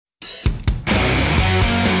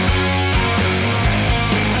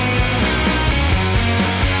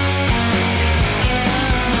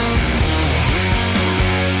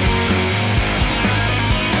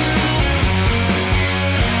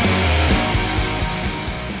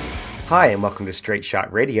Hi, and welcome to Straight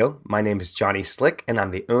Shot Radio. My name is Johnny Slick, and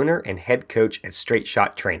I'm the owner and head coach at Straight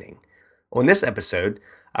Shot Training. On this episode,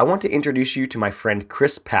 I want to introduce you to my friend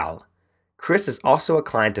Chris Powell. Chris is also a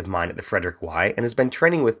client of mine at the Frederick Y and has been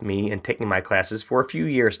training with me and taking my classes for a few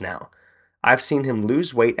years now. I've seen him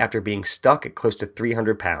lose weight after being stuck at close to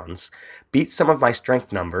 300 pounds, beat some of my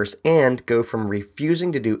strength numbers, and go from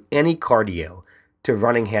refusing to do any cardio to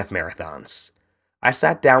running half marathons. I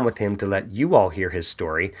sat down with him to let you all hear his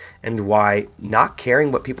story and why not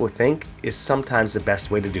caring what people think is sometimes the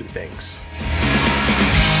best way to do things.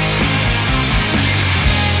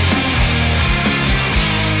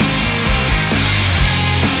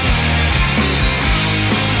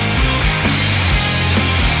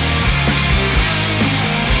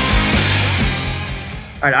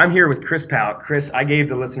 All right, I'm here with Chris Powell. Chris, I gave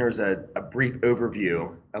the listeners a brief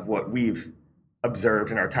overview of what we've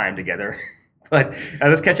observed in our time together. But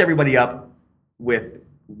let's catch everybody up with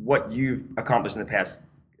what you've accomplished in the past.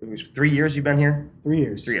 It was 3 years you've been here? 3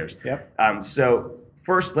 years. 3 years. Yep. So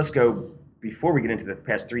first, let's go, before we get into the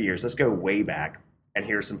past 3 years, let's go way back and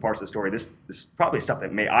hear some parts of the story. This is probably stuff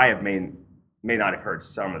that may not have heard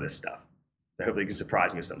some of this stuff. So hopefully you can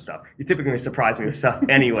surprise me with some stuff. You typically surprise me with stuff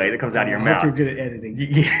anyway that comes out of your mouth. I hope you're good at editing.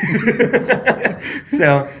 Yeah.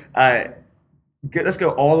 So let's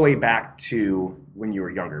go all the way back to when you were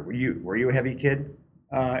younger. Were you a heavy kid?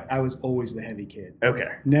 I was always the heavy kid.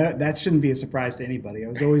 Okay. No, that shouldn't be a surprise to anybody. I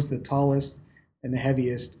was always the tallest and the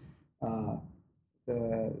heaviest, the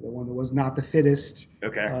one that was not the fittest,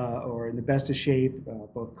 Okay. Or in the best of shape,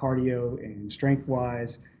 both cardio and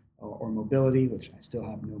strength-wise, or mobility, which I still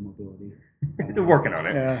have no mobility. You're working on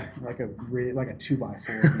it. Like a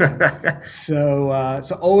 2x4. So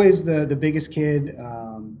always the biggest kid.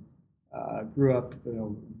 Grew up,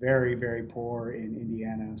 very, very poor in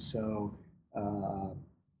Indiana. So,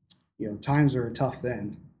 times were tough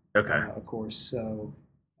then. Okay. Of course. So,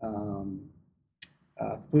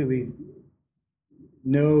 completely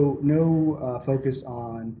no focus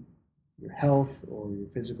on your health or your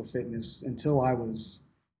physical fitness until I was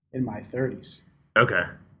in my 30s. Okay.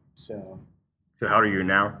 So how old are you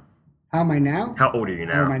now? how am I now? How old are you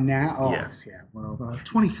now? How am I now? Oh, Yeah. Well,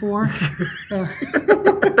 24.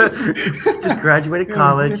 Just graduated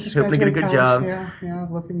college. Just Hopefully get a graduated good college. job. Yeah,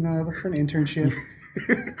 looking for an internship.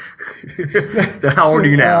 So how old are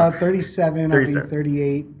you now? 37. I'll 37. be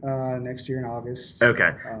 38 next year in August.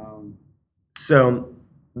 Okay. So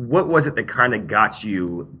what was it that kind of got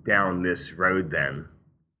you down this road then?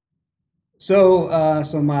 So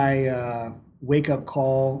my wake-up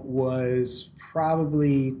call was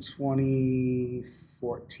probably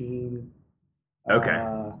 2014.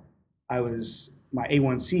 Okay. My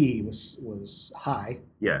A1C was high.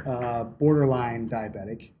 Yeah. Borderline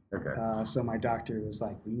diabetic. Okay. So my doctor was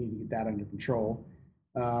like, we need to get that under control.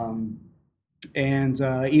 And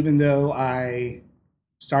even though I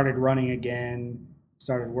started running again,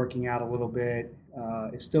 started working out a little bit,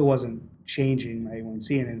 it still wasn't changing my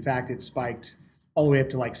A1C. And in fact, it spiked all the way up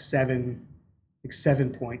to like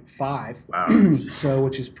 7.5. Wow. So,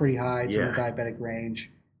 which is pretty high. It's in the diabetic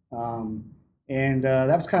range. And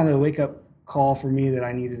that was kind of the wake-up call for me that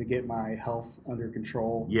I needed to get my health under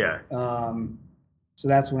control. Yeah. So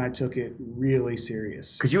that's when I took it really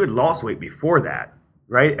serious. Because you had lost weight before that,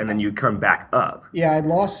 right? And then you come back up. Yeah, I'd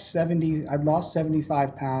lost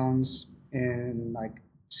 75 pounds in like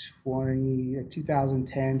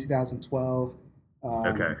 2010, 2012.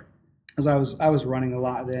 Okay. Because I was running a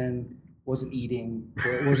lot then, wasn't eating.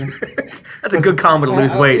 It wasn't. That's a good combo to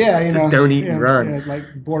lose weight. Yeah, Just don't eat and run. Yeah,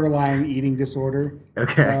 like borderline eating disorder.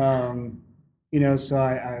 Okay. So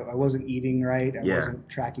I wasn't eating right. I Yeah. wasn't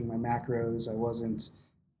tracking my macros. I wasn't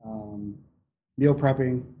meal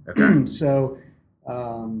prepping. Okay. So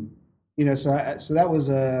that was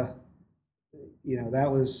that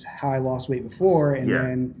was how I lost weight before, and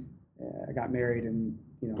then I got married, and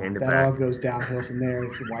Gained it that back. all goes downhill from there.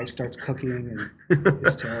 The wife starts cooking, and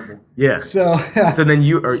it's terrible. Yeah. So then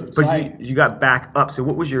you are, So you got back up. So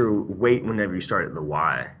what was your weight whenever you started the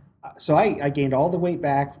Y? So I gained all the weight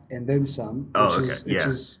back and then some, which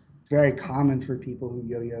is very common for people who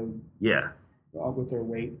yo-yo Yeah. with their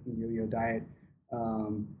weight and yo-yo diet.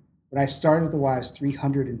 When I started with the Y, I was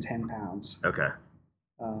 310 pounds. Okay.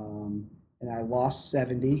 And I lost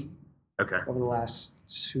 70 Okay. over the last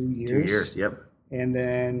 2 years. 2 years. Yep. And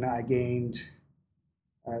then I gained,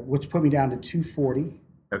 which put me down to 240.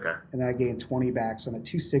 Okay. And then I gained 20 back. So I'm at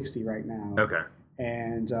 260 right now. Okay.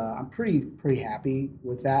 And I'm pretty happy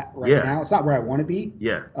with that right Yeah. now. It's not where I want to be,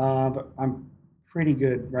 Yeah. but I'm pretty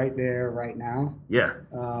good right there right now. Yeah.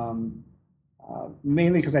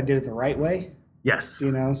 Mainly because I did it the right way. Yes.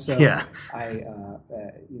 So Yeah. I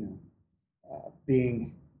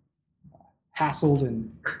being hassled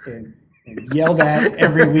and yelled at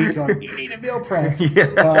every week on, you need a meal prep.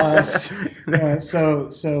 So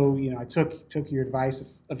I took your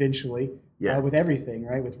advice eventually with everything,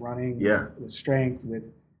 right? With running, with strength,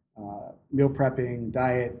 with meal prepping,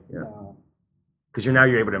 diet. Because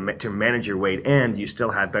you're able to manage your weight, and you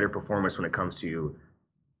still have better performance when it comes to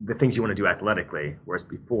the things you want to do athletically. Whereas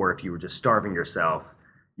before, if you were just starving yourself,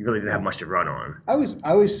 you really didn't have much to run on. I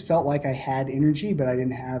always felt like I had energy, but I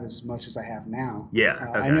didn't have as much as I have now.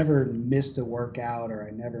 I never missed a workout, or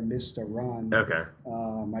I never missed a run.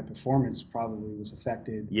 My performance probably was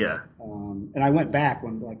affected. And I went back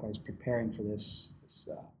when I was preparing for this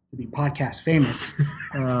to be podcast famous.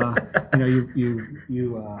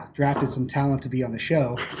 You drafted some talent to be on the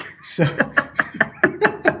show, so.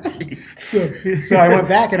 So I went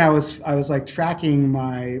back and I was like tracking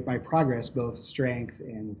my progress, both strength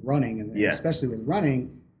and running, and especially with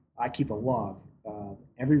running, I keep a log.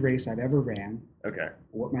 Every race I've ever ran,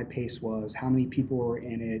 what my pace was, how many people were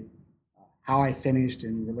in it, how I finished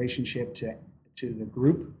in relationship to the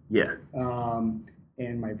group.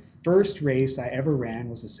 And my first race I ever ran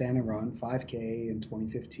was the Santa Run 5K in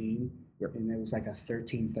 2015, and it was like a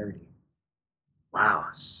 13:30. Wow,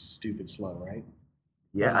 stupid slow, right?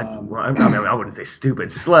 I wouldn't say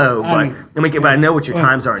stupid slow, but but I know what your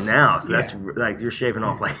times are now, so that's like you're shaving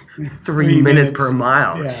off like 3 minutes per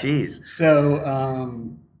mile. Jeez. So,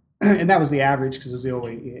 and that was the average because it was the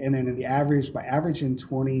only. And then my average in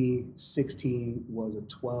 2016 was a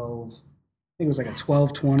 12. I think it was like a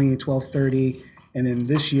 12:20, 12:30, and then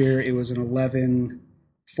this year it was an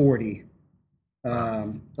 11:40,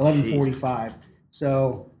 11:45.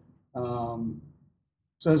 So,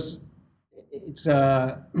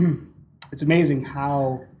 it's amazing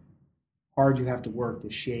how hard you have to work to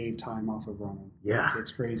shave time off of running.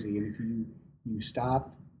 It's crazy. And if you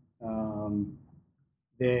stop,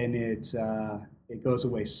 then it goes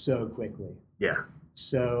away so quickly.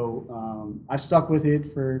 So I've stuck with it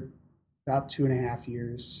for about 2.5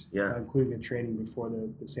 years, including the training before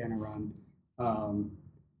the Santa Run.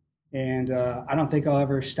 And I don't think I'll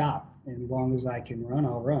ever stop. As long as I can run,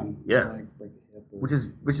 I'll run. Which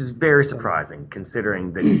is very surprising,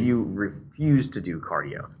 considering that you refuse to do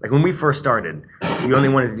cardio. Like when we first started, you only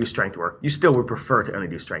wanted to do strength work. You still would prefer to only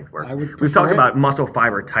do strength work. We've talked about muscle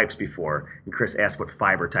fiber types before, and Chris asked what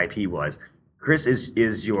fiber type he was. Chris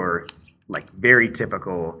is your very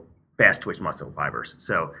typical fast twitch muscle fibers.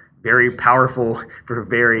 So very powerful for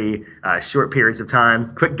very short periods of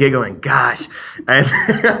time. Quit giggling, gosh. And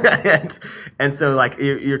so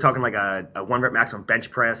you're talking like a 1 rep max on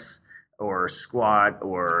bench press, or squat,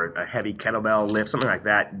 or a heavy kettlebell lift, something like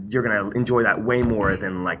that. You're gonna enjoy that way more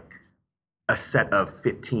than like a set of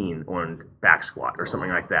 15 on back squat or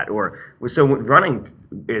something like that. So running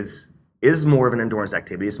is more of an endurance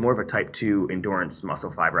activity. It's more of a type 2 endurance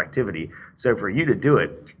muscle fiber activity. So for you to do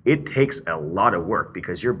it, it takes a lot of work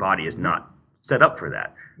because your body is not set up for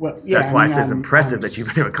that. That's why it's impressive that you've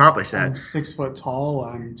been able to accomplish that. I'm 6 foot tall.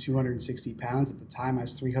 I'm 260 pounds. At the time, I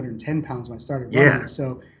was 310 pounds when I started running.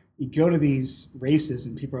 So you go to these races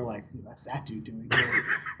and people are like, "What's that dude doing?"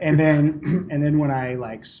 and then when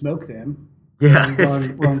I smoke them,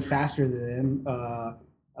 run faster than them,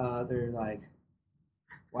 they're like,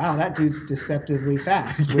 "Wow, that dude's deceptively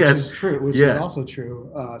fast," which is true. Which is also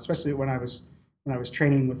true, especially when I was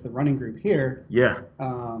training with the running group here.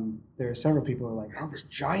 There are several people who are like, "Oh, this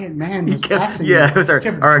giant man was passing." It was our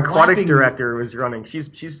aquatics director was running. She's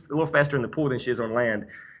a little faster in the pool than she is on land.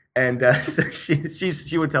 And so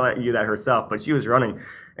she would tell you that herself, but she was running,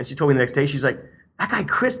 and she told me the next day, she's like, "That guy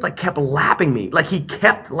Chris kept lapping me. He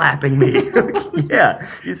kept lapping me."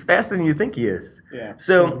 He's faster than you think he is.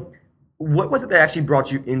 So what was it that actually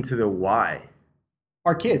brought you into the Y?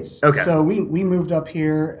 Our kids. So we moved up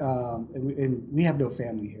here, and we have no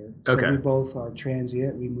family here. So we both are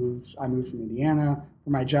transient. I moved from Indiana for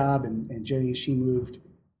my job, and Jenny, she moved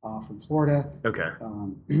from Florida.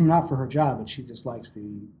 Not for her job, but she just likes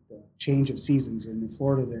the change of seasons. And in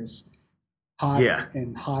Florida, there's hot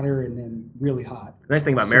and hotter, and then really hot. The nice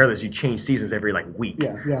thing about Maryland is you change seasons every week.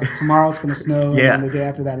 Tomorrow it's going to snow, and then the day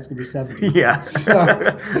after that it's going to be 70.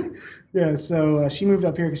 So she moved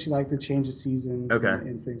up here because she liked the change of seasons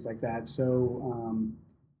and things like that. So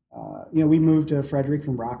we moved to Frederick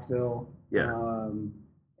from Rockville.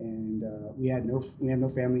 And we had no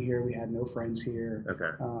family here. We had no friends here.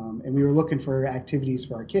 And we were looking for activities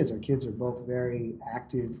for our kids. Our kids are both very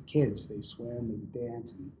active kids. They swim, they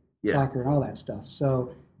dance, and soccer, and all that stuff.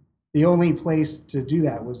 So the only place to do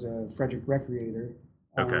that was a Frederick Recreator,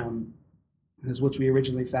 which we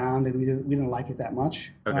originally found, and we didn't like it that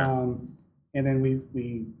much. And then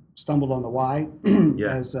we stumbled on the why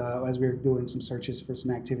as we were doing some searches for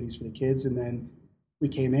some activities for the kids. And then we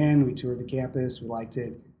came in, we toured the campus, we liked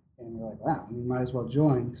it. And we're like, wow, we might as well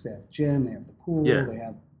join because they have a gym, they have the pool, they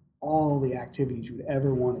have all the activities you would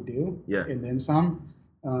ever want to do, and then some.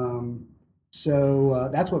 So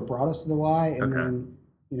that's what brought us to the Y. And then,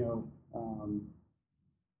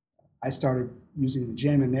 I started using the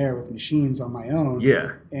gym in there with machines on my own.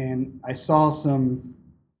 Yeah. And I saw some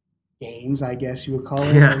gains, I guess you would call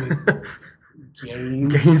it. I mean,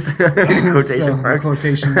 gains.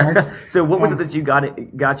 Quotation marks. So what was it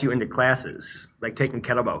that got you into classes, like taking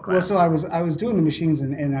kettlebell classes? Well, so I was doing the machines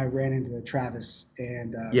and I ran into Travis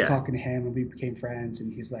and I was talking to him and we became friends.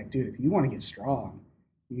 And he's like, dude, if you want to get strong,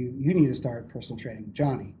 you need to start personal training with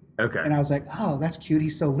Johnny. Okay. And I was like, oh, that's cute.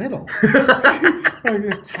 He's so little. Like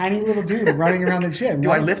this tiny little dude running around the gym.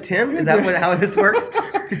 Do I lift him? Is that how this works?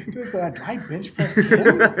 Do I bench press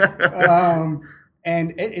him?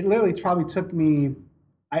 And it literally probably took me,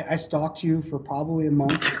 I stalked you for probably a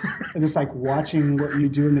month. And just like watching what you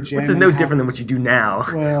do in the gym. Which is no different than what you do now.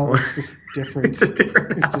 Well, it's just different. It's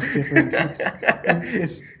just different.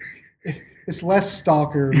 It's less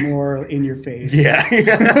stalker, more in your face. Yeah.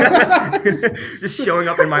 Just showing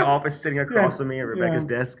up in my office, sitting across from me at Rebecca's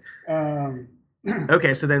desk.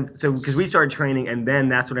 Okay, so because we started training, and then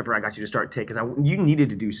that's whenever I got you to start taking. You needed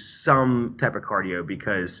to do some type of cardio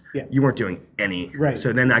because you weren't doing any. Right.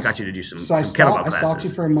 So then I got you to do some. So I stalked you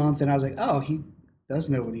for a month, and I was like, oh, he does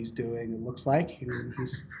know what he's doing. It looks like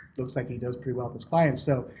looks like he does pretty well with his clients.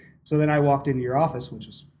 So then I walked into your office, which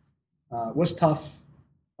was tough.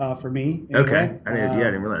 For me. Anyway. Okay. I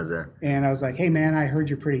didn't realize that. And I was like, hey, man, I heard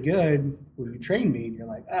you're pretty good. Will you train me? And you're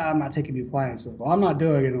like, I'm not taking new clients. Like, well, I'm not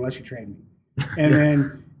doing it unless you train me.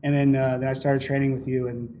 And then I started training with you,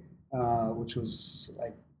 and which was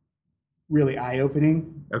like really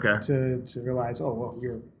eye-opening. Okay. To realize, oh, well,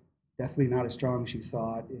 you're definitely not as strong as you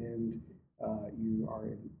thought, and you are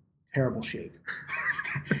in terrible shape.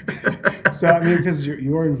 So, I mean, because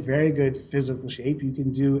you're in very good physical shape. You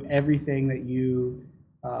can do everything that you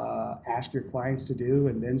ask your clients to do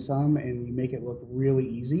and then some, and you make it look really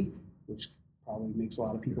easy, which probably makes a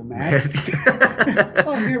lot of people mad.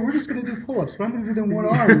 Oh, yeah, we're just going to do pull-ups, but I'm going to do them one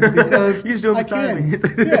arm because I can.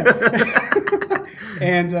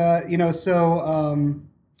 And,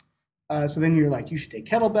 so then you're like, you should take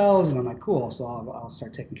kettlebells. And I'm like, cool. So I'll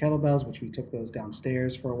start taking kettlebells, which we took those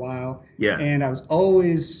downstairs for a while. Yeah. And I was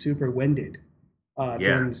always super winded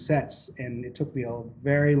during the sets. And it took me a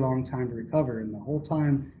very long time to recover. And the whole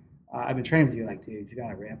time I've been training with you, like, dude, you got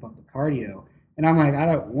to ramp up the cardio. And I'm like, I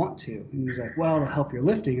don't want to. And he's like, well, it'll help your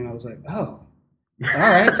lifting. And I was like, oh, all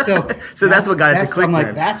right. So that's what got it to click. I'm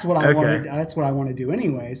like, that's what I wanted. That's what I want to do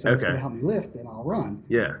anyway. So it's going to help me lift, and I'll run.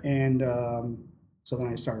 Yeah. And so then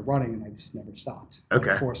I started running, and I just never stopped.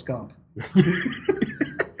 Okay. Like Forrest Gump.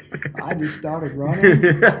 I just started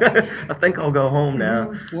running. I think I'll go home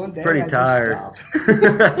now. One day pretty I tired. Just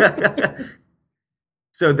stopped.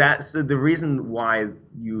 So the reason why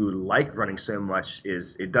you like running so much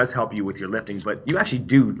is it does help you with your lifting, but you actually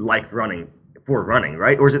do like running for running,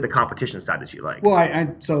 right? Or is it the competition side that you like? Well,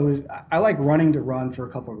 I like running to run for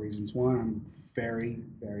a couple of reasons. One, I'm very,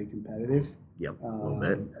 very competitive. Yep, a little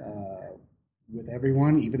bit. With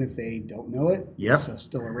everyone, even if they don't know it. Yep. It's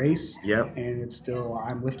still a race. Yep. And it's still,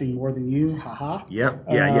 I'm lifting more than you, haha. Yep.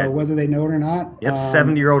 Yeah. Whether they know it or not. Yep.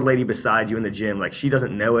 70-year-old lady beside you in the gym, like she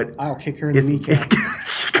doesn't know it. I'll kick her in the kneecap.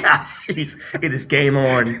 Gosh, it is game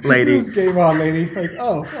on, lady. It is game on, lady. Like,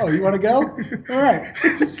 oh, you want to go? All right.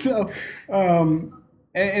 So,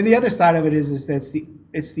 and the other side of it is that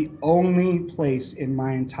it's the only place in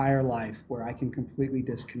my entire life where I can completely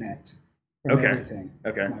disconnect from everything.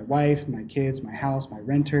 Okay. My wife, my kids, my house, my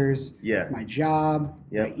renters, my job,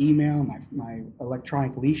 my email, my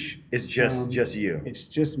electronic leash. It's just you. It's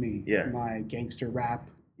just me. Yeah. My gangster rap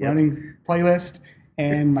running playlist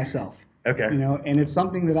and myself. Okay. And it's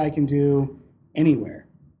something that I can do anywhere.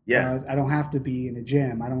 Yeah. I don't have to be in a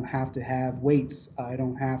gym. I don't have to have weights. I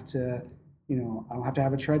don't have to, I don't have to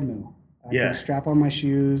have a treadmill. I can strap on my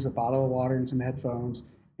shoes, a bottle of water, and some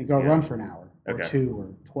headphones, and go run for an hour. Or 2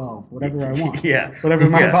 or 12, whatever I want. Whatever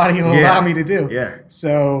my body will allow me to do. Yeah.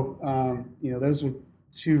 So, those are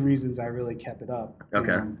two reasons I really kept it up.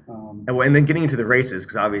 Okay. And then getting into the races,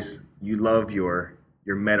 because obviously you love your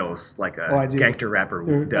medals like a gangster rapper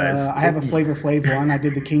does. I have a Flavor Flav one. I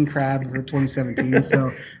did the King Crab for 2017.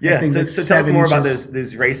 So so tell us more about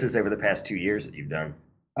those races over the past 2 years that you've done.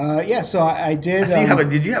 So I did.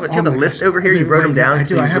 Did you have a list over here? You wrote them down. I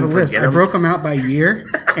do. I have a list. I broke them out by year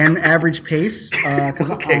and average pace. Because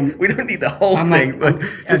we don't need the whole thing. But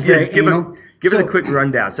just give us a quick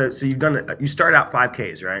rundown. So you've done. You start out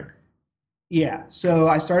 5Ks, right? Yeah. So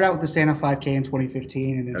I started out with the Santa 5K in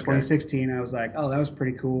 2015, and then 2016, I was like, oh, that was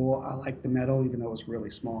pretty cool. I like the medal, even though it was really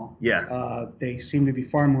small. Yeah. They seem to be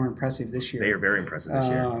far more impressive this year. They are very impressive this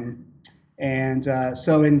year. And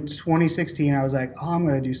so in 2016, I was like, oh, I'm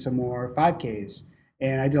going to do some more 5Ks.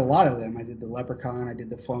 And I did a lot of them. I did the Leprechaun, I did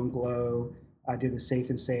the Foam Glow, I did the Safe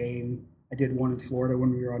and Sane. I did one in Florida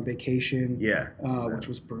when we were on vacation. Yeah. Which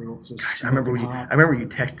was brutal. Gosh, I remember you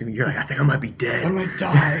texted me. You're like, I think I might be dead. I might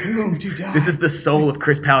die. I'm going to die. This is the soul of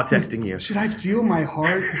Chris Powell texting you. Should I feel my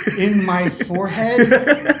heart in my forehead?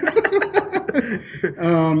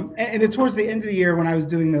 And then towards the end of the year when I was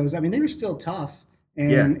doing those, I mean, they were still tough.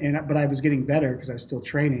 But I was getting better because I was still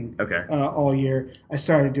training all year. I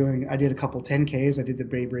did a couple 10Ks. I did the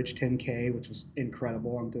Bay Bridge 10K, which was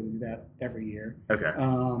incredible. I'm going to do that every year.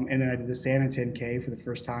 And then I did the Santa 10K for the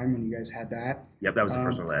first time when you guys had that. Yep, that was the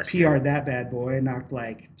first one last year. PR'd that bad boy. Knocked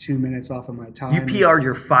like 2 minutes off of my time. You PR'd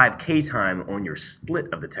your 5K time on your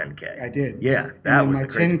split of the 10K. I did. Yeah, that was my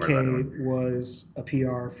 10K was a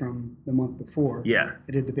PR from the month before. Yeah.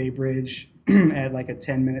 I did the Bay Bridge at like a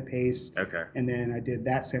 10-minute pace. And then I did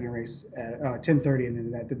that Santa race at 10:30, and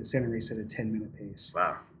then I did the Santa race at a 10-minute pace.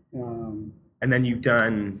 Wow. And then you've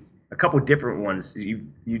done a couple different ones. You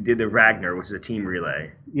did the Ragnar, which is a team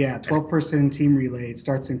relay. Yeah, 12-person team relay. It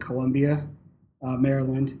starts in Columbia,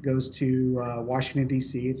 Maryland, goes to Washington,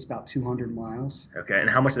 D.C. It's about 200 miles. And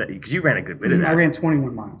how much of that? Because you ran a good bit of that. I ran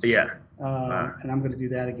 21 miles. Yeah. And I'm going to do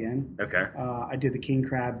that again. I did the King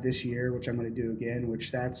Crab this year, which I'm going to do again,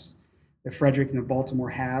 which that's the Frederick and the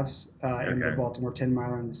Baltimore halves and the Baltimore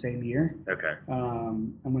 10-miler in the same year.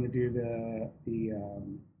 I'm going to do the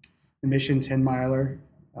Mission 10-miler.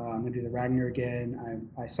 I'm going to do the Ragnar again.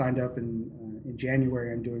 I signed up in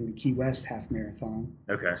January. I'm doing the Key West half marathon.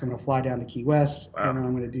 So I'm going to fly down to Key West, and then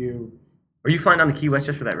I'm going to do. Are you flying down to Key West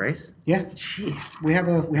just for that race? Yeah. Jeez. We have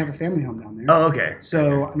a family home down there. Oh, okay.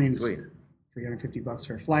 So I mean, sweet. $350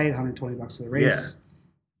 for a flight, $120 for the race. Yeah.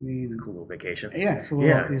 I mean, it's a cool little vacation. Yeah, it's a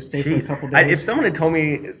little. You stay for a couple days. If someone had told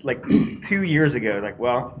me like 2 years ago, like,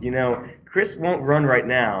 well, Chris won't run right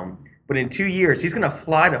now, but in 2 years he's gonna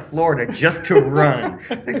fly to Florida just to run.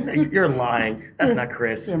 You're lying. That's not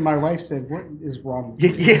Chris. And my wife said, "What is wrong with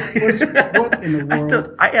you? What in the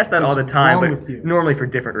world?" I ask that all the time, but normally for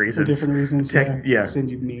different reasons. For different reasons. Yeah. Send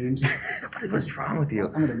you memes. What's wrong with you?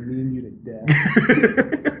 I'm gonna meme you to death.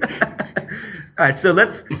 All right, so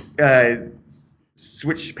let's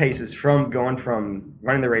switch paces from going from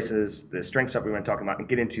running the races, the strength stuff we want to talk about, and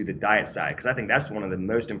get into the diet side, because I think that's one of the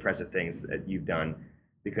most impressive things that you've done,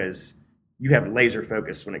 because you have laser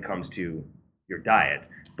focus when it comes to your diet,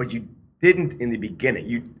 but you didn't in the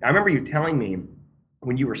beginning. I remember you telling me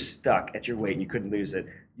when you were stuck at your weight and you couldn't lose it,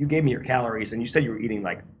 you gave me your calories and you said you were eating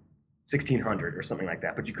like 1,600 or something like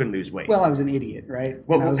that, but you couldn't lose weight. Well, I was an idiot, right?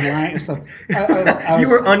 I was lying. So you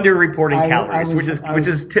were underreporting calories, which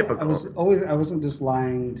is typical. I wasn't just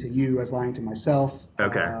lying to you. I was lying to myself.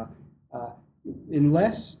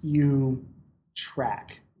 Unless you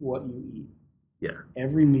track what you eat,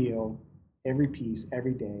 every meal, every piece,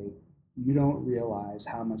 every day, you don't realize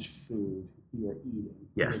how much food you're eating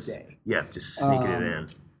in a day. Yeah, just sneaking it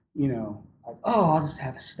in. Like, oh, I'll just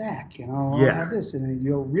have a snack, I'll have this. And then you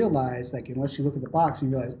don't realize, like, unless you look at the box and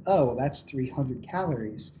you realize, oh, well, that's 300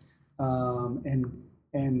 calories. And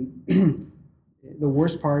the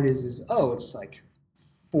worst part is it's like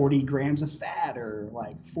 40 grams of fat or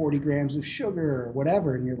like 40 grams of sugar or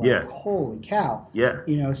whatever. And you're like, holy cow.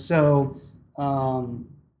 Yeah. So,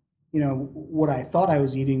 what I thought I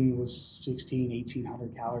was eating was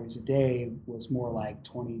 1,800 calories a day was more like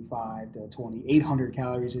 2,500 to 2,800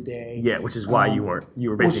 calories a day. Yeah, which is why you were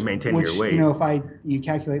basically maintaining your weight. If you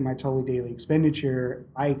calculate my total daily expenditure,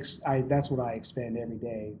 that's what I expend every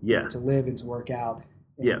day to live and to work out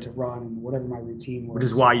and to run and whatever my routine was. Which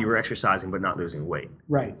is why you were exercising but not losing weight.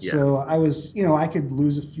 Right. Yeah. So I was, I could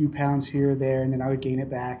lose a few pounds here or there and then I would gain it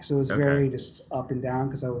back. So it was very just up and down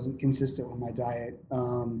because I wasn't consistent with my diet.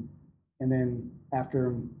 And then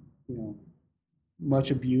after,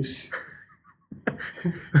 much abuse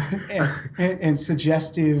and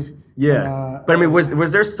suggestive. Yeah. But I mean,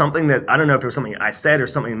 was there something that, I don't know if it was something I said or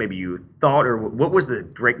something maybe you thought, or what was the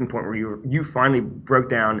breaking point where you finally broke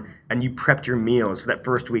down and you prepped your meals for that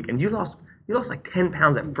first week and you lost like 10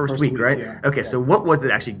 pounds that first week, right? Yeah. Okay. Yeah. So what was it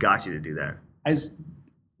that actually got you to do that?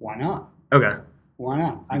 Why not? Okay. Why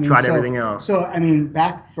not? I mean, tried everything else. So I mean,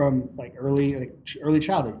 back from like early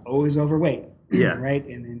childhood, always overweight. Yeah. Right.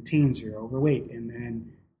 And then teens, you're overweight, and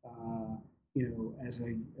then as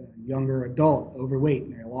a younger adult, overweight.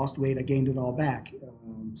 And I lost weight. I gained it all back.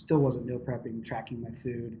 Still wasn't meal prepping, tracking my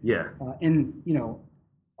food. Yeah. And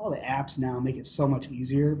all the apps now make it so much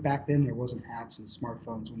easier. Back then, there wasn't apps and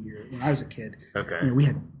smartphones when I was a kid. Okay. You know, we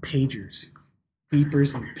had pagers,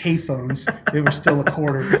 beepers, and payphones. They were still a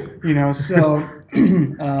quarter. You know, so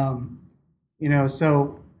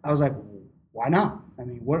so I was like, why not? I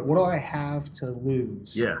mean, what do I have to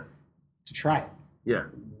lose? Yeah. To try it. Yeah.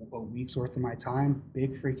 A week's worth of my time,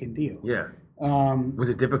 big freaking deal. Yeah. Was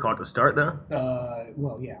it difficult to start though?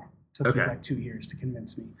 Well, yeah. Took me like 2 years to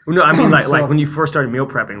convince me. Well, no, I mean like when you first started meal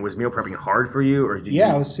prepping, was meal prepping hard for you, or did you?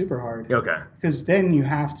 It was super hard. Okay. Because then you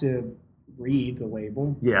have to read the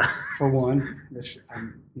label. Yeah. For one, which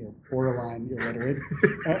I'm borderline illiterate,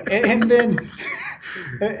 and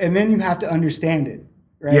then you have to understand it,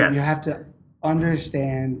 right? Yes. You have to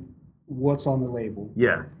understand what's on the label.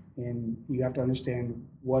 Yeah. And you have to understand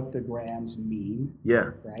what the grams mean.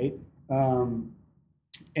 Yeah. Right. And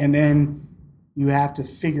then you have to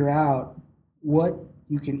figure out what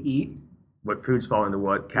you can eat. What foods fall into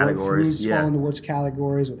what categories. What foods fall into which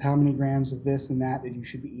categories with how many grams of this and that you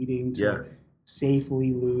should be eating to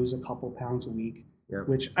safely lose a couple pounds a week. Yep.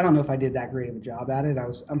 Which I don't know if I did that great of a job at it.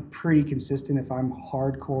 I'm pretty consistent. If I'm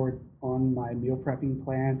hardcore on my meal prepping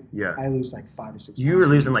plan, I lose like 5 or 6 pounds. You were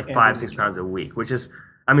losing like 5-6 pounds a week, which is,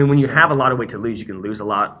 I mean, when you have a lot of weight to lose, you can lose a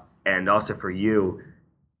lot. And also for you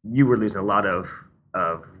were losing a lot of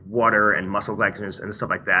water and muscle glycogen and stuff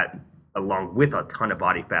like that, along with a ton of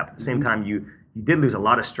body fat. But at the same time, you did lose a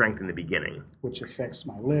lot of strength in the beginning. Which affects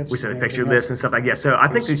my lifts. Which affects your lifts and stuff like that. So I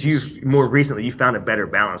think that you, more recently, you found a better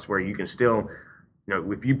balance where you can still,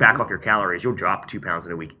 if you back off your calories, you'll drop 2 pounds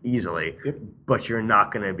in a week easily. Yep. But you're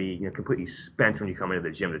not going to be completely spent when you come into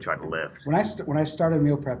the gym to try to lift. When I started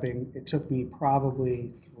meal prepping, it took me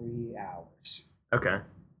probably 3 hours. Okay.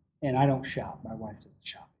 And I don't shop. My wife doesn't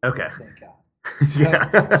shop. Okay. Thank God.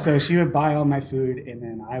 So she would buy all my food, and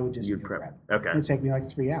then I would just meal prep. Okay. It'd take me like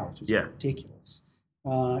 3 hours, which is ridiculous.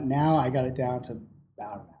 Now I got it down to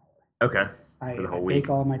about an hour. Okay. I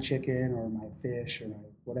bake all my chicken or my fish or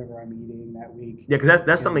whatever I'm eating that week. Yeah, because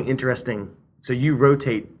that's something interesting. So you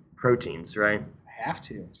rotate proteins, right? I have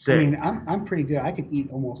to. I mean, I'm pretty good. I could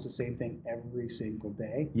eat almost the same thing every single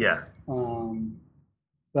day. Yeah.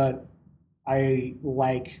 But I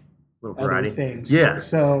like other things. Yeah.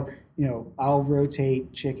 So, I'll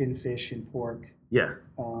rotate chicken, fish, and pork. Yeah.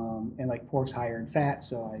 And like pork's higher in fat,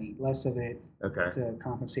 so I eat less of it to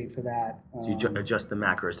compensate for that. So you adjust the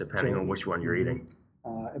macros depending on which one you're eating.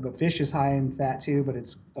 But fish is high in fat too, but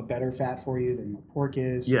it's a better fat for you than what pork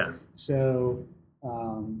is. Yeah. So,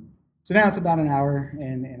 so now it's about an hour,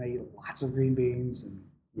 and I eat lots of green beans and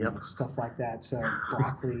stuff like that. So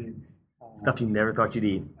broccoli and stuff you never thought you'd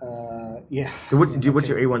eat. Yeah. So what's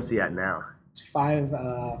your A1C at now? It's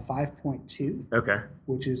 5.2. Okay.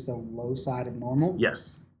 Which is the low side of normal.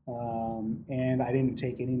 Yes. And I didn't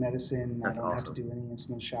take any medicine. That's I don't awesome. have to do any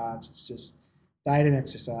insulin shots. It's just diet and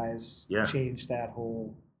exercise. Yeah. Changed that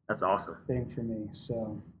whole. That's awesome. Thing for me.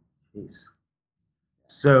 So. Jeez.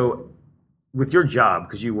 So, with your job,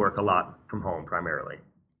 because you work a lot from home primarily.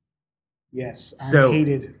 Yes, I'm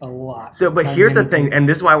hated a lot. So, but here's the thing, and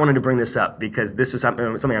this is why I wanted to bring this up, because this was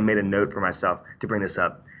something I made a note for myself to bring this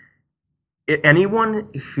up.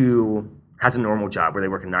 Anyone who has a normal job where they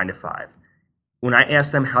work a 9 to 5, when I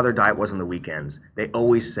ask them how their diet was on the weekends, they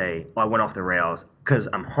always say, I went off the rails because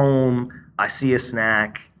I'm home, I see a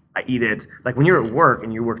snack, I eat it. Like when you're at work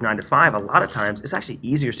and you work 9 to 5, a lot of times it's actually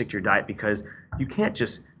easier to stick to your diet because you can't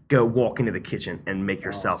just go walk into the kitchen and make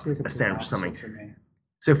yourself a sandwich or something. For me.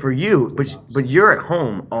 So for you, but you're at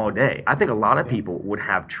home all day. I think a lot of people would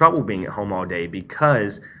have trouble being at home all day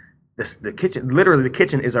because the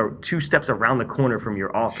kitchen is 2 steps around the corner from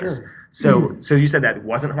your office. Sure. So you said that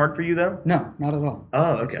wasn't hard for you though? No, not at all.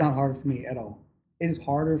 Oh, okay. It's not hard for me at all. It is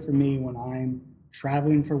harder for me when I'm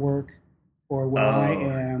traveling for work or when I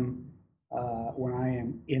am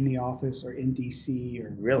in the office or in DC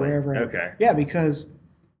or wherever. Okay. Yeah, because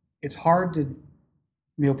it's hard to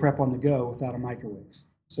meal prep on the go without a microwave.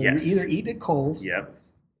 So you either eat it cold. Yep.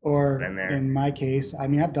 Or in my case, I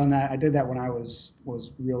mean, I've done that. I did that when I was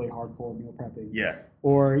really hardcore meal prepping. Yeah.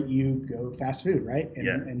 Or you go fast food, right?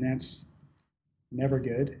 And that's never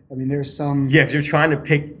good. I mean, there's some. Yeah, because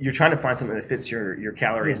you're trying to find something that fits your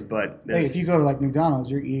calories, but hey, if you go to like McDonald's,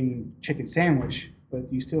 you're eating chicken sandwich,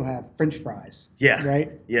 but you still have French fries. Yeah.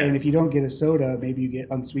 Right. Yeah. And if you don't get a soda, maybe you get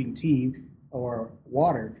unsweetened tea or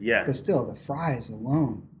water. Yeah. But still, the fries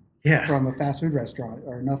alone. Yeah. From a fast food restaurant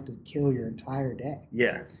are enough to kill your entire day.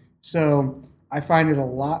 Yeah. So I find it a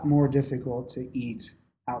lot more difficult to eat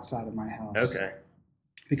outside of my house. Okay.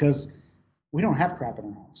 Because we don't have crap in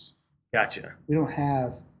our house. Gotcha. We don't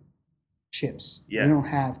have chips. Yeah. We don't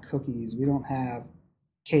have cookies. We don't have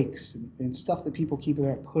cakes and stuff that people keep in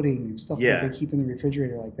their pudding and stuff that they keep in the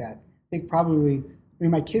refrigerator like that. I think probably, I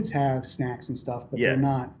mean, my kids have snacks and stuff, but they're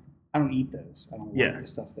not, I don't eat those. I don't like the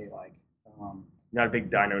stuff they like. Not a big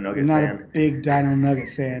Dino Nugget fan. Not a big Dino Nugget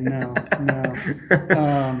fan, no.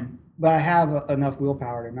 But I have enough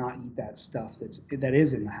willpower to not eat that stuff that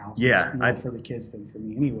is in the house. Yeah, it's more for the kids than for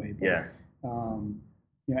me anyway. But,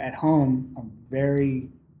 you know, at home, I'm very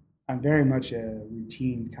much a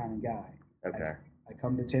routine kind of guy. Okay. I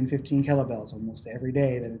come to 10, 15 kettlebells almost every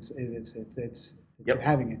day that it's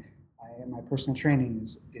having it. My personal training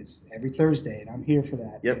is every Thursday, and I'm here for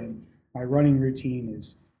that. Yep. And my running routine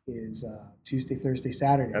is Tuesday, Thursday,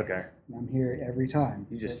 Saturday. Okay. And I'm here every time.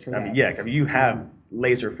 You just, you have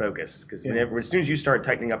laser focus, because as soon as you start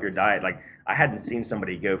tightening up your diet, like I hadn't seen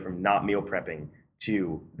somebody go from not meal prepping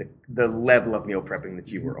to the level of meal prepping that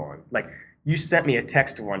you were on. Like, you sent me a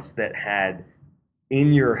text once that had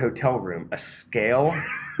in your hotel room a scale,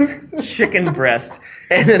 chicken breast,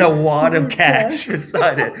 and then a wad of cash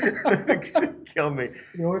beside it. Kill me.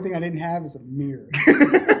 The only thing I didn't have is a mirror.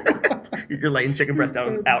 You're laying chicken breast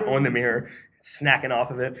out on the mirror, snacking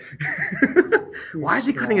off of it. Why is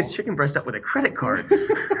he cutting his chicken breast up with a credit card? All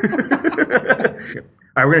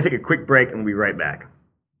right, we're going to take a quick break and we'll be right back.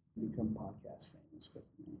 Become podcast famous.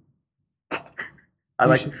 I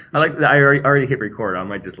already hit record. I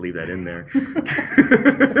might just leave that in there.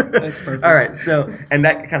 That's perfect. All right, so, and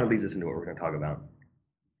that kind of leads us into what we're going to talk about.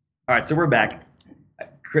 All right, so we're back.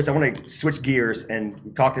 Chris, I want to switch gears, and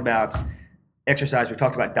we talked about exercise, we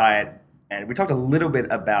talked about diet, and we talked a little bit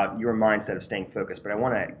about your mindset of staying focused, but I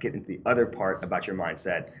want to get into the other part about your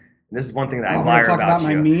mindset. And this is one thing that I admire about you. Talk about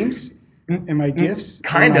my memes and my gifts?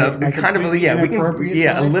 Kind of, a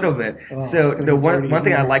little bit. Oh, so the one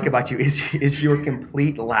thing I like about you is your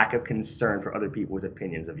complete lack of concern for other people's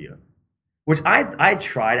opinions of you, which I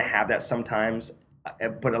try to have that sometimes,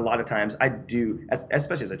 but a lot of times I do,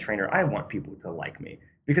 especially as a trainer, I want people to like me,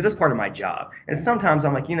 because that's part of my job. And sometimes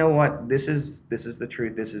I'm like, you know what, this is the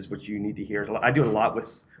truth. This is what you need to hear. I do a lot with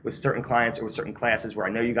certain clients or with certain classes where I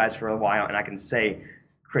know you guys for a while, and I can say,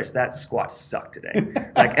 Chris, that squat sucked today.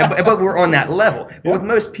 But we're on that level. But with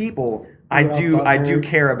most people, I do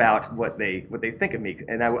care about what they think of me,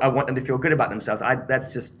 and I want them to feel good about themselves.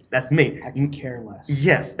 That's me. I can care less.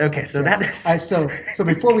 Yes. Okay. So that is. So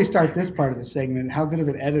before we start this part of the segment, how good of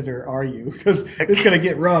an editor are you? Because it's going to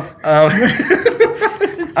get rough.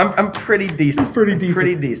 I'm pretty decent.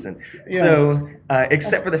 Pretty decent. Yeah. So,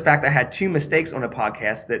 except for the fact that I had 2 mistakes on a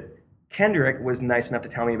podcast that Kendrick was nice enough to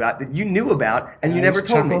tell me about, that you knew about and you never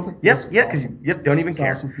told me. Yep. Don't even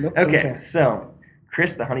care. Awesome. Nope, okay. So,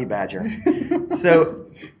 Chris the Honey Badger.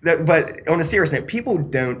 But on a serious note, people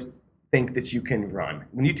don't think that you can run.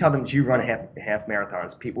 When you tell them that you run half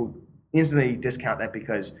marathons, people instantly discount that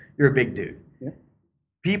because you're a big dude. Yep.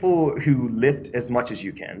 People who lift as much as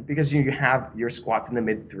you can, because you have your squats in the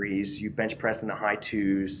mid 3s, you bench press in the high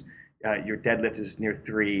 2s, your deadlift is near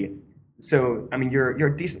 3. So, I mean, you're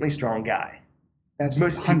a decently strong guy. That's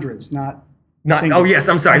hundreds, not singles. Oh, yes,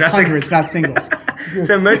 I'm sorry. That's hundreds, not singles.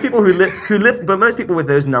 So most people who lift, but most people with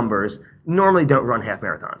those numbers normally don't run half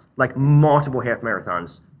marathons, like multiple half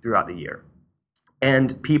marathons throughout the year.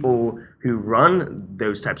 And people who run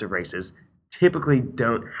those types of races typically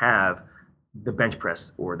don't have the bench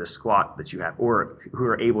press or the squat that you have, or who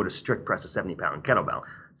are able to strict press a 70-pound kettlebell.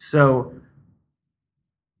 So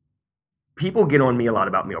people get on me a lot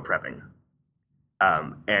about meal prepping.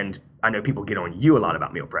 And I know people get on you a lot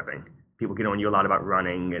do. People get on you a lot about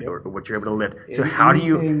running or what you're able to lift. So how do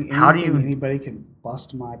you anybody can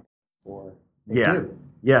bust my or do.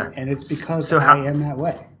 Yeah. And it's because I am that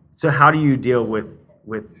way. So how do you deal with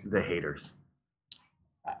the haters?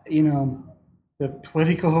 The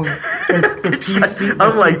political, the PC.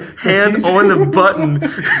 I'm hand on the button.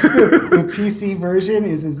 The PC version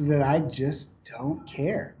is that I just don't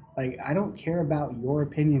care. Like, I don't care about your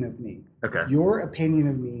opinion of me. Okay. Your opinion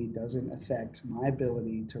of me doesn't affect my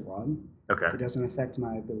ability to run. Okay. It doesn't affect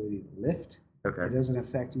my ability to lift. Okay. It doesn't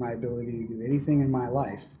affect my ability to do anything in my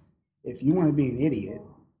life. If you want to be an idiot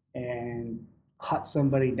and cut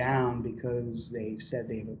somebody down because they've said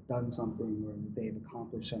they've done something or they've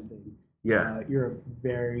accomplished something, you're a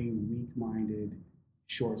very weak-minded,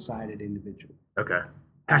 short-sighted individual. Okay.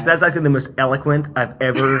 Gosh, that's actually the most eloquent I've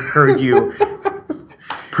ever heard you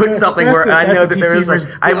put something where I know that there is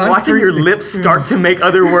I'm watching your lips start to make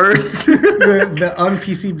other words. The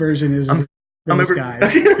un-PC version is those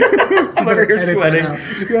guys. I'm over here sweating.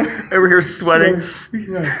 Over here sweating.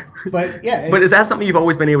 But is that something you've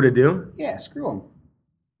always been able to do? Yeah, screw them.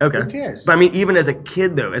 Okay. Who cares? But I mean, even as a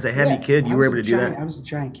kid, though, as a heavy kid, you were able to do that? I was a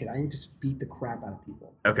giant kid. I would just beat the crap out of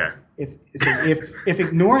people. Okay. If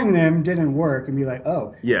ignoring them didn't work and be like,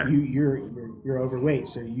 oh, yeah, you're overweight,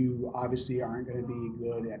 so you obviously aren't going to be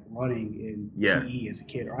good at running in PE as a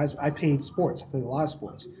kid. Or I played sports. I played a lot of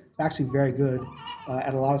sports. I was actually very good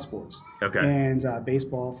at a lot of sports. Okay. And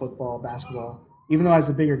baseball, football, basketball. Even though I was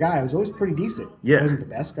a bigger guy, I was always pretty decent. Yeah. I wasn't the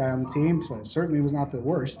best guy on the team, but I certainly was not the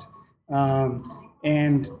worst.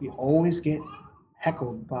 And you always get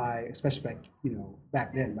heckled by, especially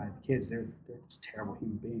back then by the kids. They're just terrible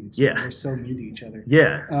human beings. Yeah. They're so mean to each other.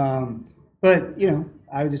 Yeah. But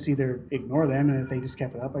I would just either ignore them, and if they just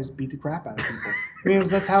kept it up, I just beat the crap out of people. I mean,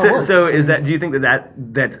 that's how it works. So do you think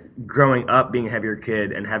that growing up, being a heavier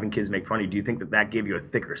kid and having kids make fun of you, do you think that gave you a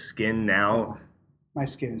thicker skin now? Oh, my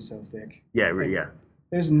skin is so thick. Yeah,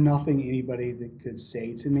 There's nothing anybody that could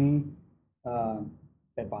say to me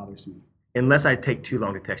that bothers me. Unless I take too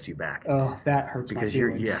long to text you back. Oh, that hurts my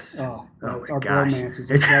feelings. Yes. Oh it's our bromance is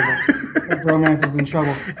in trouble. Our bromance is in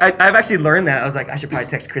trouble. I've actually learned that. I was like, I should probably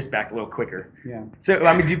text Chris back a little quicker. Yeah. So,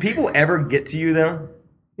 I mean, do people ever get to you, though?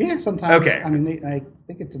 Yeah, sometimes. Okay. I mean, they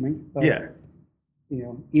get to me. But, yeah.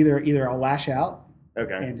 Either I'll lash out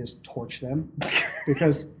and just torch them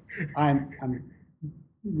because I'm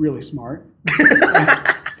really smart.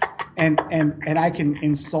 and I can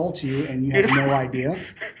insult you and you have no idea.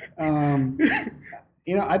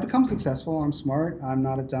 I become successful. I'm smart. I'm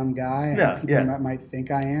not a dumb guy. No, people might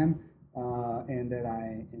think I am, and that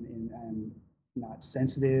I'm not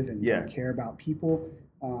sensitive and don't care about people.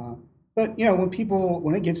 But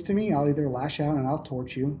when it gets to me, I'll either lash out and I'll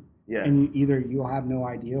torch you. Yeah. And either you'll have no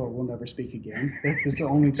idea or we'll never speak again. That's the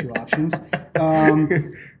only two options.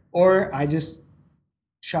 Or I just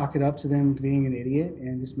chalk it up to them being an idiot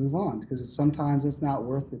and just move on because sometimes it's not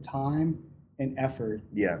worth the time and effort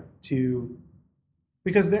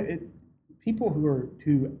because people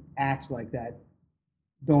who act like that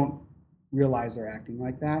don't realize they're acting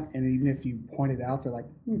like that, and even if you point it out, they're like,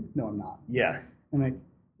 no, I'm not. Yeah. I'm like,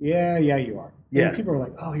 yeah, you are. Yeah. And people are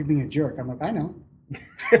like, oh, you're being a jerk. I'm like, I know.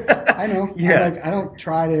 I know. Yeah. I don't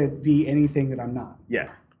try to be anything that I'm not. Yeah.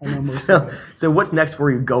 I know most of it. So what's next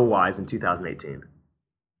for you goal-wise in 2018?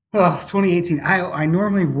 2018. I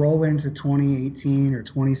normally roll into 2018 or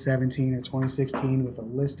 2017 or 2016 with a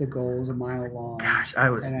list of goals a mile long. Gosh,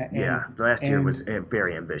 last year was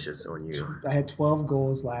very ambitious on you. I had 12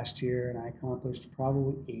 goals last year, and I accomplished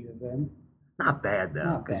probably 8 of them. Not bad, though.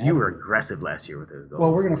 Not bad. You were aggressive last year with those goals.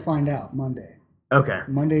 Well, we're going to find out Monday. Okay.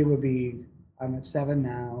 Monday would be, I'm at 7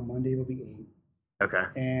 now. Monday will be 8. Okay.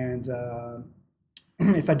 And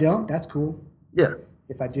if I don't, that's cool. Yeah.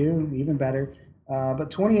 If I do, even better.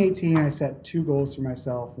 But 2018, I set 2 goals for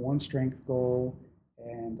myself, 1 strength goal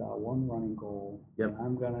and 1 running goal. Yep. And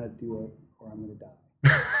I'm going to do it or I'm going to die.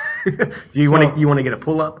 So you want to get a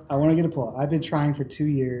pull-up? I want to get a pull-up. I've been trying for 2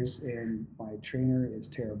 years, and my trainer is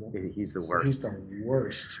terrible. He's the worst. He's the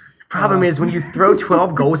worst. Problem is, when you throw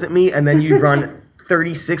 12 goals at me and then you run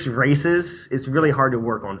 36 races, it's really hard to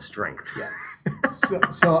work on strength. Yeah. So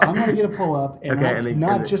I'm going to get a pull-up, and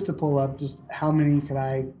not just a pull-up, just how many could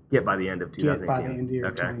I get by the end of 2018? Get by the end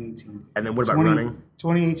of 2018. And then what about running?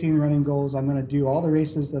 2018 running goals, I'm going to do all the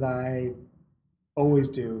races that I always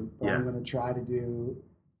do, but I'm going to try to do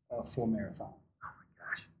a full marathon. Oh my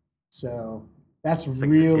gosh. So that's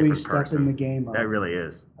really stepping the game up. That really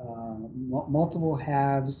is. Multiple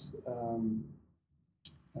halves.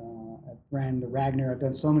 I've ran the Ragnar. I've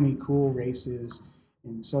done so many cool races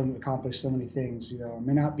and accomplished so many things. I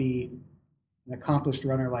may not be an accomplished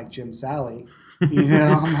runner like Jim Sally.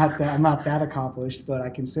 I'm not that accomplished, but I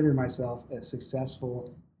consider myself a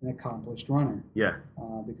successful and accomplished runner. Yeah.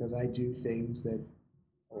 Because I do things that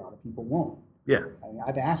a lot of people won't. Yeah.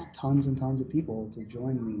 I've asked tons and tons of people to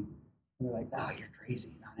join me, and they're like, "Oh, you're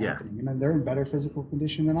crazy, not happening." And they're in better physical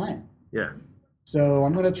condition than I am. Yeah. So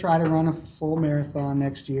I'm going to try to run a full marathon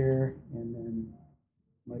next year, and then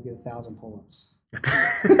I'm going to get 1,000 pull-ups.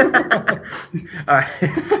 All right.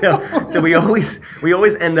 So we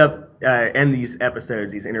always end these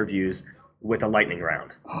episodes, these interviews, with a lightning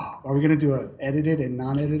round. Oh, are we going to do an edited and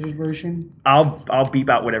non-edited version? I'll beep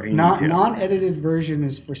out whatever you need to. Non-edited version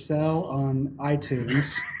is for sale on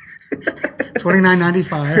iTunes.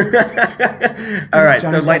 $29.95. All right,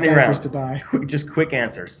 Johnny's so lightning round. To buy. Just quick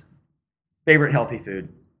answers. Favorite healthy food?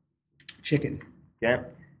 Chicken. Yeah.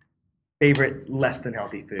 Favorite less than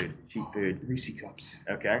healthy food? Cheap food? Reese Cups.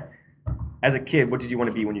 Okay. As a kid, what did you want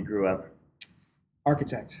to be when you grew up?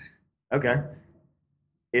 Architect. Okay.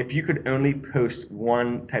 If you could only post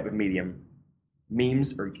one type of medium,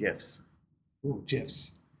 memes or GIFs? Ooh,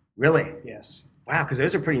 GIFs. Really? Yes. Wow, because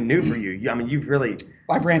those are pretty new for you. I mean, you've really...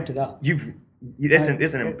 I've ramped it up. You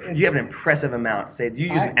have an impressive amount. Say, do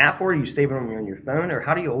you use an app for it? You save them on your phone, or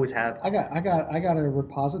how do you always have? I got a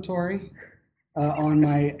repository on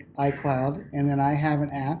my iCloud, and then I have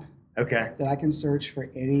an app. Okay. That I can search for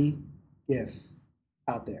any GIF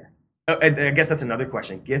out there. Oh, I guess that's another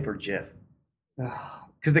question: GIF or GIF?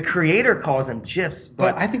 Because the creator calls them GIFs,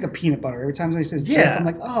 but I think of peanut butter every time somebody says GIF. I'm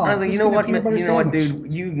like, you know what,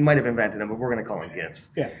 dude, you might have invented them, but we're gonna call them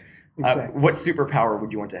GIFs. Yeah. Exactly. What superpower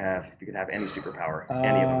would you want to have if you could have any superpower?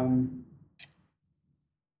 Any of them?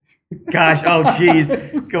 Gosh, oh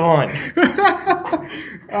jeez, go on.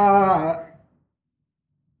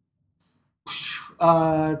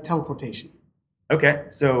 Teleportation. Okay,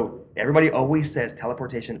 so everybody always says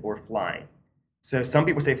teleportation or flying. So some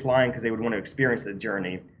people say flying because they would want to experience the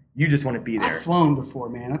journey. You just want to be there. I've flown before,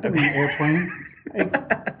 man. I've been in an airplane.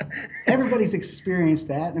 Everybody's experienced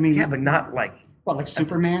that. I mean, yeah, but not like... Well, like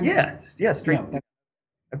Superman? Yeah, straight. No,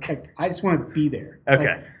 okay. I just want to be there.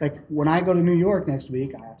 Okay. Like when I go to New York next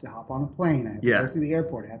week, I have to hop on a plane. I have to go through the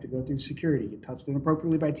airport. I have to go through security, get touched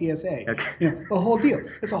inappropriately by TSA. Okay. The whole deal.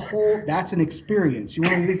 That's an experience. You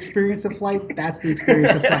want the experience of flight? That's the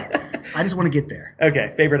experience of flight. I just want to get there.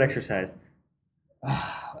 Okay. Favorite exercise?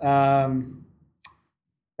 Back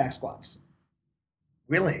squats.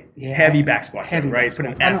 Really? Yeah. Heavy back squats. Heavy right? Back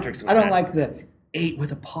squats. I don't like the 8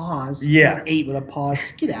 with a pause. Yeah. 8 with a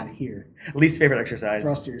pause. Get out of here. Least favorite exercise?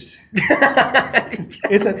 Thrusters.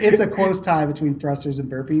 It's a close tie between thrusters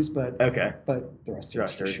and burpees, but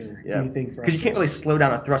thrusters for sure. Yeah. Because you can't really slow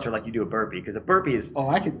down a thruster like you do a burpee. Because a burpee is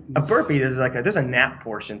a burpee. There's a nap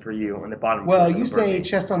portion for you on the bottom. Well, you say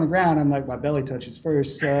chest on the ground. I'm like my belly touches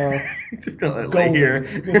first, so just gonna lay here.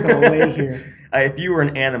 Just gonna lay here. If you were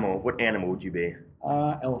an animal, what animal would you be?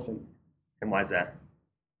 Elephant. And why is that?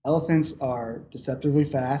 Elephants are deceptively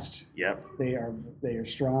fast. Yep. They are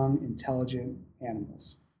strong, intelligent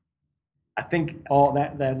animals. I think all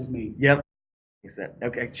that is me. Yep.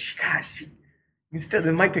 Okay. Gosh,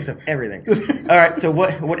 the mic picks up everything. All right. So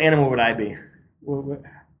what animal would I be?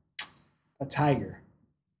 A tiger.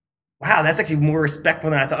 Wow, that's actually more respectful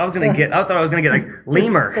than I thought I was gonna get. I thought I was gonna get like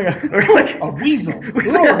lemur or like a weasel.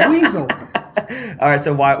 A weasel. All right.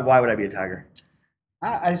 So why would I be a tiger?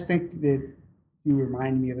 I just think that you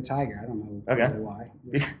remind me of a tiger. I don't know really why.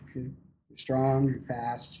 You're strong, you're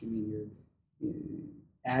fast. You're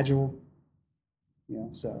agile.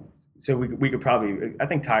 So we could probably. I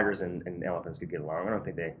think tigers and elephants could get along. I don't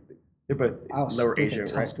think they're both lower Asia,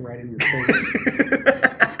 tusk right in your face.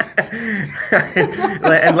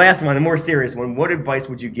 And last one, a more serious one. What advice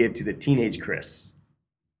would you give to the teenage Chris?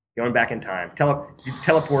 Going back in time,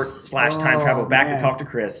 teleport / time travel back to talk to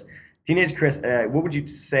Chris. Teenage Chris, what would you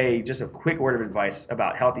say, just a quick word of advice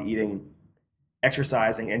about healthy eating,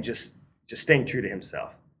 exercising, and just staying true to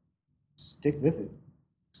himself? Stick with it.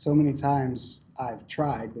 So many times I've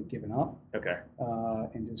tried but given up. Okay.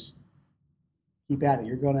 And just keep at it.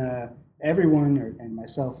 Everyone and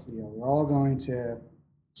myself, we're all going to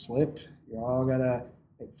slip. You're all going to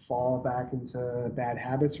fall back into bad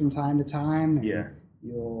habits from time to time. And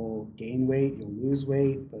you'll gain weight, you'll lose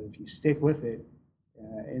weight, but if you stick with it,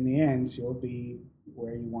 in the end, you'll be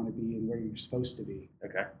where you want to be and where you're supposed to be.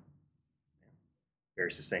 Okay.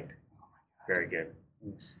 Very succinct. Oh my God. Very good.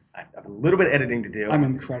 Yes. I have a little bit of editing to do. I'm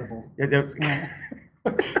incredible. I'm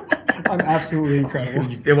absolutely incredible.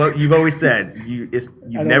 Well, you've always said you've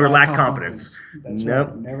never lacked confidence. That's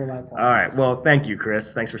right. Never lacked confidence. All right. Well, thank you,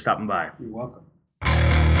 Chris. Thanks for stopping by. You're welcome.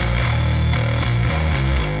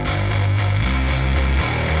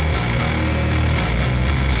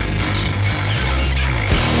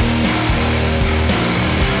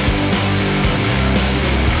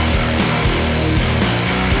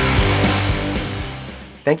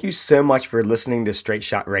 Thank you so much for listening to Straight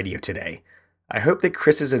Shot Radio today. I hope that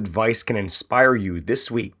Chris's advice can inspire you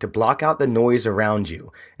this week to block out the noise around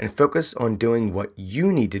you and focus on doing what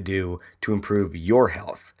you need to do to improve your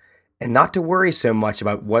health, and not to worry so much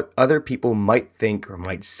about what other people might think or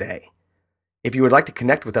might say. If you would like to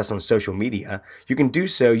connect with us on social media, you can do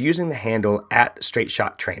so using the handle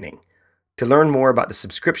 @StraightShotTraining. To learn more about the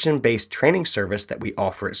subscription-based training service that we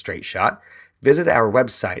offer at Straight Shot, visit our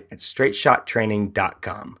website at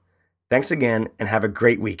straightshottraining.com. Thanks again, and have a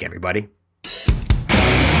great week, everybody.